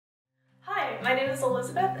my name is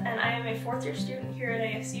Elizabeth and I am a fourth-year student here at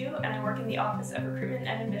ASU and I work in the Office of Recruitment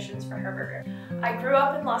and Admissions for HIRO. I grew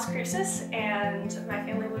up in Las Cruces and my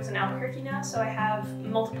family lives in Albuquerque now, so I have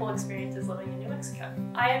multiple experiences living in New Mexico.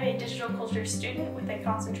 I am a digital culture student with a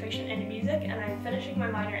concentration in music and I'm finishing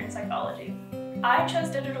my minor in psychology. I chose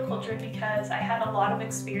digital culture because I had a lot of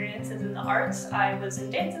experiences in the arts. I was in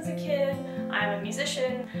dance as a kid, I'm a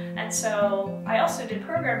musician, and so I also did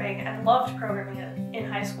programming and loved programming in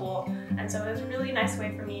high school. And so it was a really nice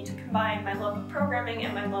way for me to combine my love of programming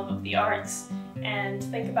and my love of the arts and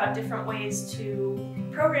think about different ways to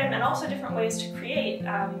program and also different ways to create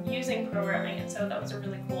using programming. And so that was a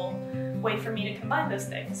really cool way for me to combine those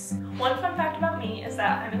things. One fun fact about me is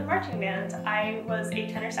that I'm in the marching band. I was a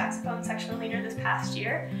tenor saxophone section leader this past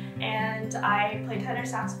year, and I played tenor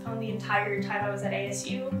saxophone the entire time I was at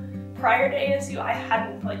ASU. Prior to ASU, I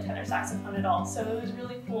hadn't played tenor saxophone at all, so it was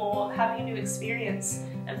really cool having a new experience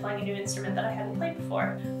and playing a new instrument that I hadn't played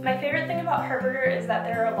before. My favorite thing about HIRO is that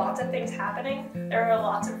there are lots of things happening. There are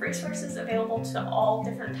lots of resources available to all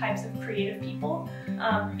different types of creative people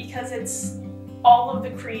because it's all of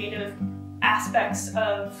the creative aspects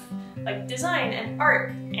of like design and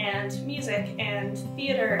art and music and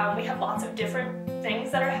theater. We have lots of different things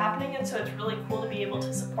that are happening, and so it's really cool to be able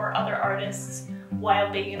to support other artists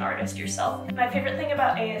while being an artist yourself. My favorite thing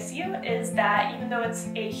about ASU is that even though it's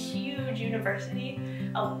a huge university,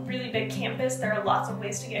 a really big campus, there are lots of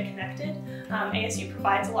ways to get connected. ASU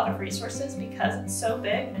provides a lot of resources because it's so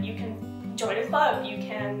big. You can join a club, you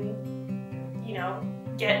can,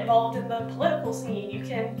 get involved in the political scene, you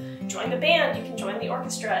can join the band, you can join the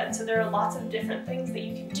orchestra, and so there are lots of different things that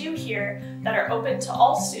you can do here that are open to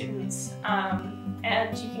all students,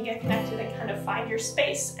 and you can get connected and kind of find your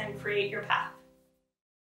space and create your path.